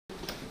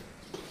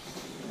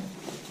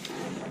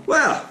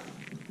Well,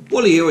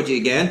 Wooly here with you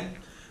again,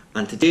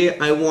 and today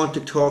I want to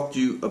talk to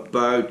you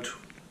about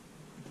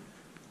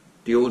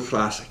the old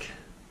classic,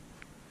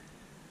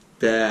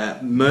 the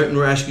Mountain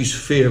Rescue's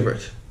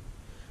favourite,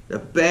 the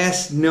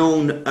best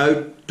known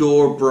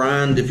outdoor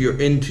brand if you're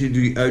into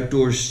the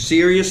outdoors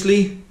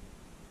seriously,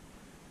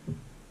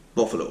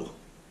 Buffalo.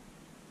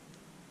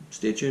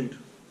 Stay tuned.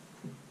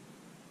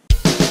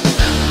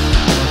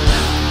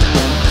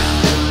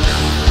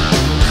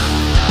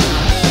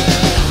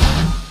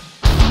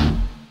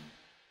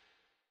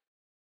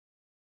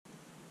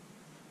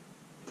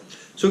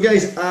 So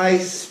guys, I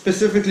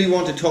specifically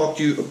want to talk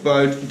to you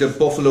about the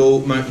Buffalo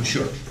Mountain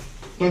Shirt.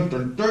 Dun,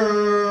 dun,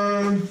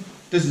 dun.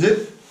 This is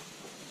it.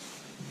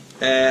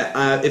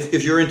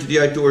 If you're into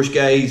the outdoors,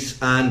 guys,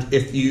 and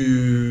if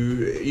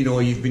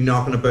you've been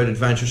knocking about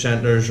adventure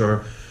centres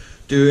or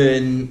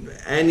doing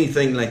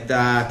anything like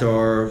that,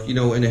 or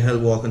in a hill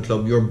walking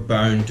club, you're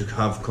bound to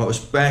have,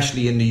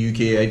 especially in the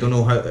UK. I don't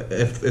know how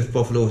if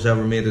Buffalo has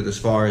ever made it as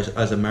far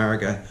as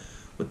America,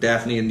 but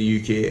definitely in the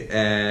UK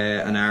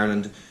and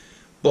Ireland.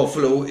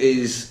 Buffalo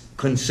is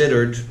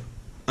considered,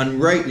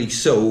 and rightly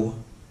so,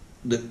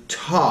 the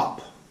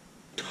top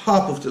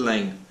of the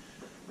line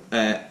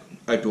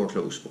outdoor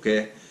clothes.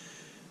 Okay,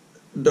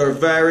 they're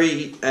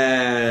very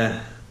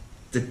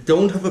they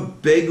don't have a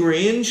big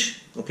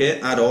range, okay,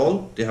 at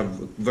all. They have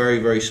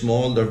very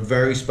small. They're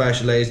very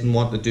specialized in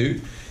what they do,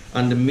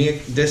 and they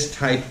make this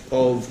type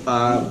of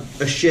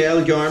a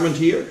shell garment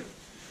here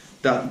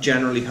that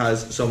generally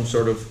has some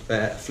sort of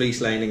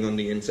fleece lining on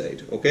the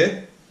inside.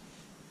 Okay.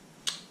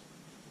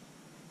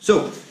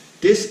 So,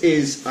 this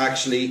is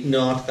actually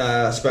not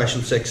a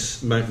Special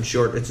 6 mountain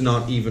shirt. It's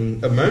not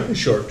even a mountain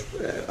shirt.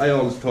 I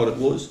always thought it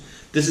was.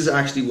 This is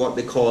actually what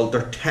they call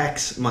their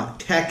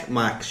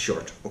Tecmax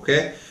shirt.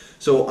 Okay?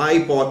 So, I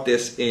bought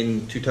this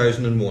in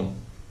 2001.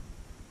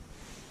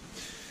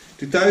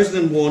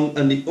 2001,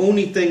 and the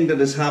only thing that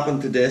has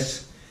happened to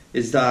this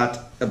is that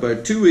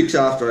about 2 weeks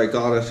after I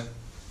got it,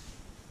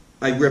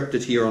 I ripped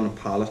it here on a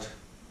pallet.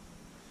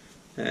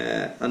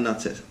 And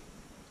that's it.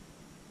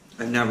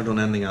 I've never done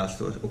anything else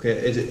to it,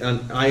 okay?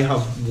 And I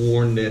have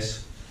worn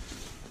this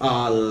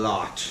a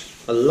lot,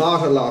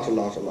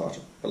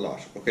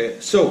 okay?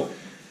 So,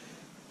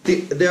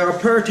 there are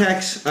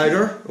Pertex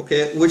outer,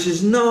 okay, which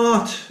is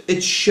not,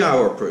 it's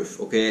showerproof,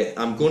 okay?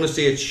 I'm going to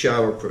say it's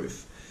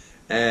showerproof,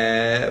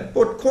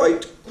 but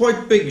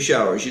quite big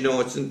showers,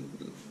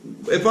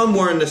 if I'm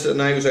wearing this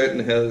and I was out in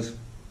the hills,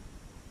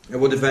 I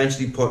would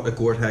eventually put a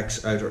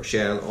Gore-Tex outer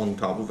shell on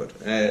top of it.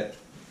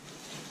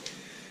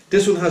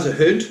 This one has a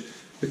hood,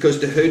 because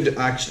the hood,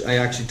 I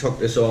actually took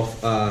this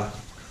off a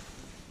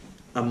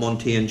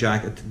Montane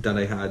jacket that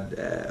I had,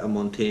 a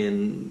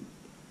Montane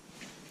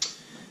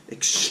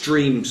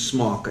Extreme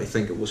Smock, I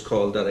think it was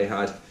called, that I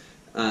had,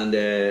 and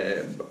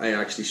I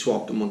actually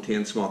swapped the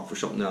Montane smock for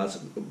something else,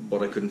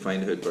 but I couldn't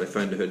find the hood. But I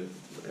found the hood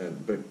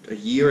about a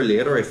year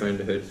later. I found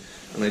the hood,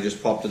 and I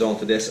just popped it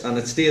onto this, and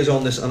it stays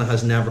on this, and it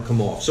has never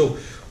come off. So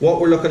what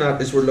we're looking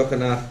at is we're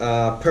looking at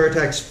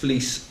Pertex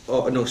fleece.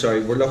 We're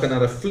looking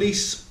at a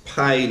fleece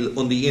pile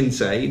on the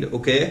inside.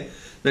 Okay,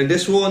 now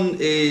this one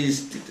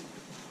is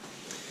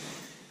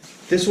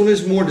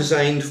more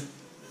designed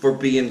for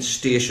being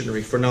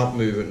stationary, for not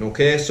moving.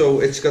 Okay, so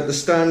it's got the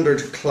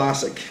standard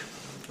classic.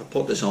 I'll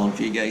put this on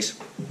for you guys,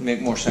 make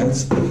more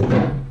sense.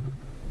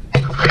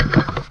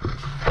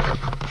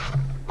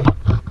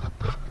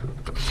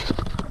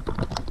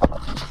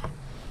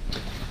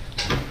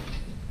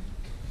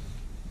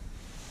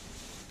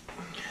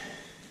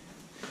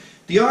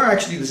 They are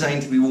actually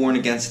designed to be worn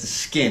against the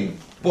skin,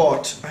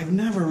 but I've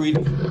never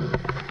really,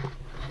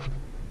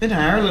 in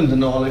Ireland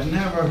and all, I've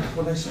never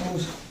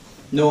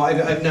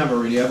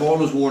really, I've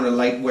always worn a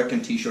light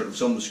wicking t-shirt of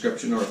some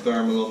description or a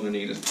thermal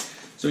underneath it.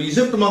 So you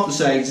zip them up the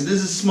sides.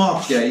 This is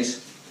smocks,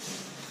 guys.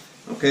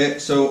 Okay,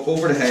 so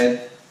over the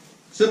head,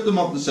 zip them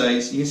up the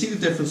sides. You can see the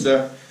difference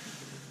there.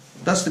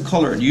 That's the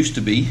colour it used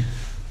to be,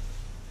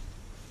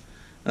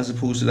 as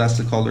opposed to that's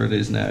the colour it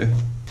is now.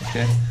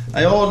 Okay,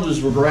 I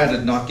always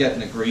regretted not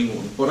getting a green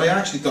one, but I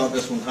actually got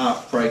this one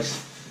half price.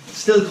 It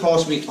still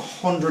cost me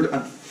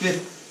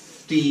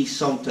 150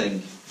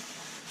 something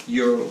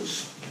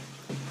euros.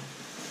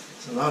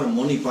 It's a lot of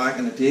money back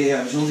in the day.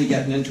 I was only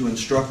getting into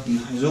instructing.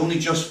 I was only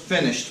just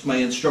finished my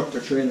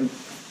instructor training.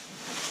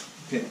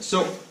 Okay,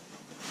 so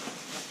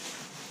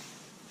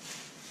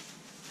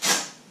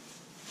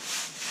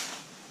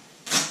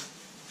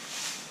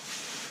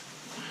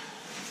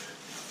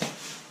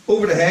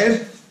over the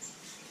head,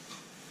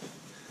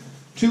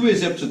 two-way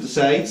zips at the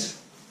sides,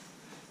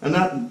 and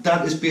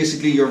that is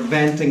basically your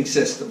venting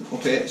system.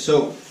 Okay,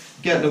 so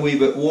getting a wee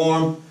bit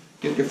warm,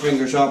 get your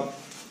fingers up,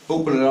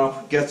 open it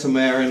up, get some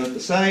air in at the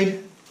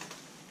side,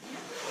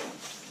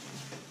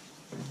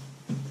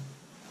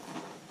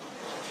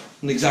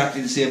 and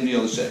exactly the same on the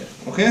other side.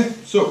 Okay,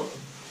 so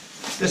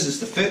this is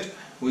the fit.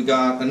 We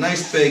got a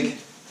nice big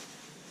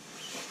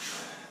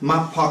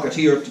map pocket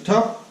here at the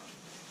top.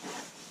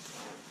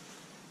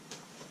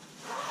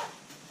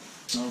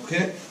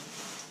 Okay.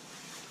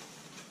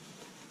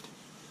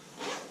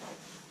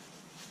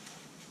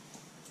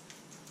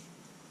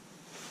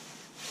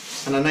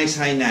 and a nice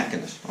high neck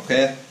in it,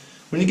 okay?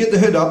 When you get the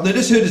hood up, now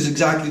this hood is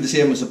exactly the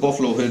same as a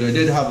buffalo hood. I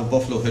did have a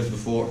buffalo hood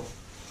before.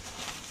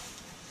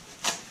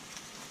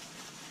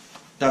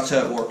 That's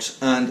how it works,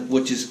 and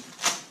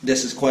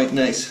this is quite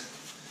nice.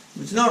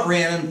 It's not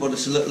raining, but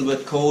it's a little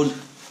bit cold.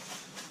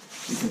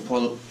 You can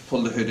pull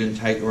the hood in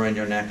tight around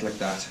your neck like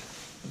that.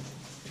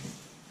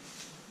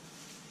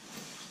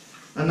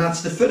 And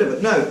that's the fit of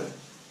it. Now,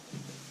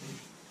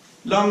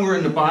 longer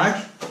in the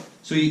back,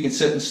 so you can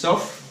sit and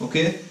stuff,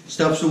 okay?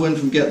 Stops the wind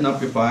from getting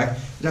up your back.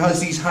 It has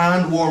these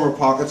hand warmer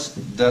pockets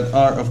that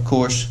are, of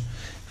course,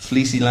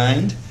 fleecy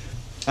lined.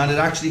 And it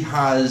actually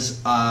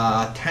has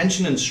a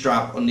tensioning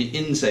strap on the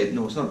inside.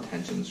 No, it's not a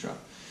tensioning strap.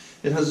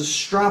 It has a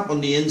strap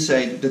on the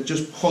inside that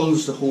just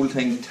pulls the whole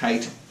thing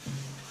tight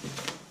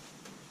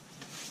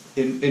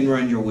in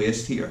around your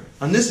waist here.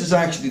 And this is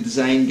actually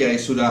designed,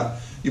 guys, so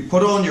that you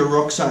put on your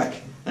rucksack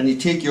and you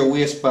take your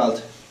waist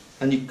belt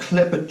and you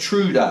clip it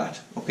through that,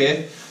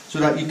 okay? So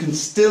that you can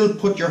still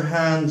put your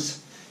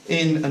hands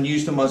in and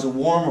use them as a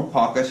warmer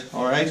pocket,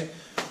 alright?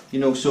 You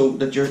know, so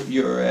that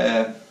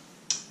your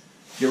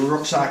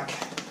rucksack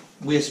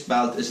waist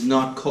belt is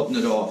not cutting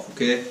it off,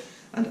 okay?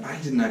 And I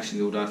didn't actually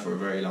know that for a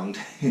very long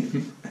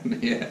time.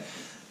 Yeah,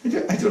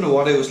 I don't know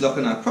what I was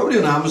looking at. Probably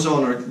on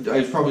Amazon, or I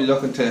was probably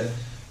looking to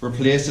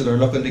replace it or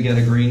looking to get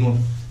a green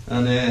one.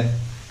 And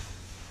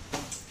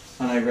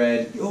I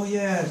read, oh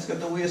yeah, it's got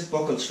the waist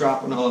buckle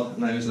strap and all.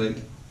 And I was like,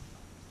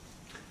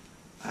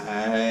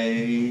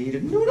 I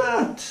didn't know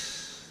that.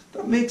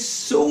 That makes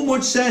so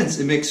much sense.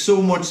 It makes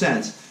so much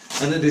sense.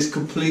 And it is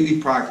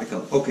completely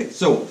practical. Okay,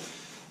 so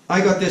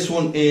I got this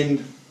one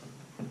in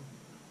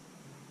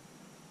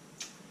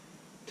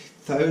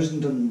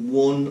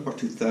 2001 or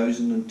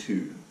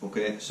 2002,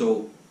 okay,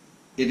 so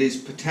it is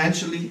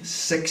potentially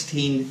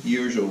 16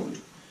 years old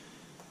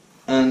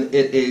and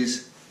it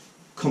is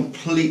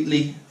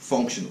completely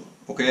functional,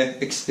 okay,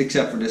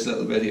 except for this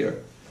little bit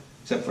here,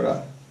 except for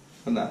that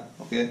and that,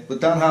 okay,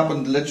 but that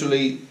happened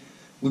literally,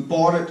 we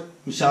bought it,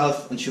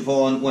 myself and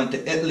Siobhan went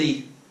to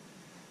Italy,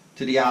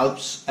 to the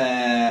Alps.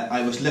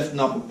 I was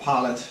lifting up a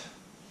pallet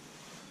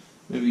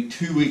maybe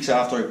 2 weeks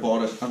after I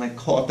bought it and I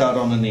caught that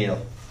on a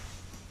nail,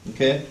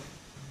 okay.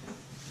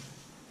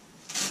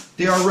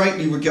 They are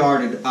rightly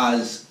regarded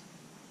as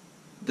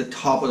the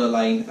top of the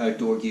line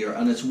outdoor gear,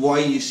 and it's why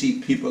you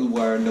see people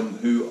wearing them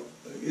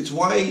it's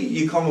why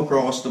you come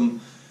across them,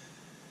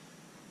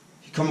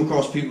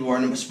 people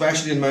wearing them,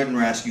 especially in mountain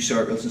rescue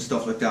circles and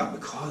stuff like that,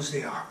 because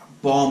they are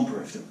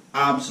bomb-proof,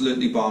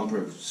 absolutely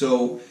bomb-proof.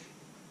 So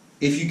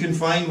if you can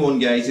find one,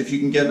 guys, if you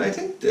can get, I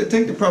think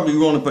they probably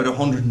run about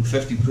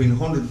 150, between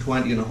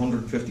 120 and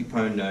 150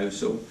 pound now,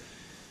 so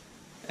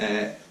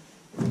I'm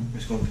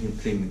just going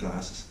to clean the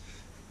glasses.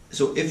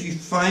 So if you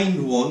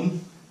find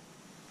one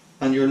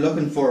and you're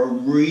looking for a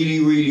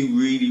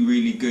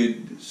really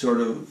good sort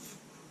of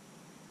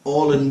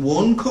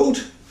all-in-one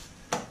coat,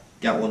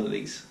 get one of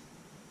these.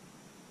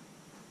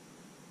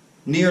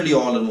 Nearly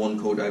all-in-one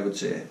coat, I would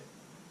say.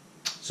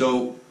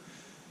 So,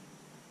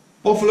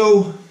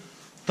 Buffalo,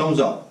 thumbs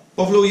up.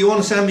 Buffalo, you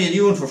want to send me a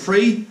new one for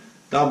free?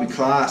 That'll be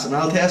class, and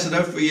I'll test it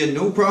out for you,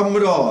 no problem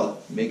at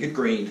all. Make it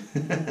green.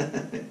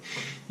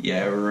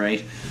 Yeah,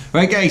 right.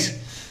 Right, guys,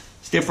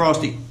 stay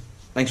frosty.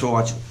 Thanks for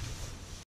watching.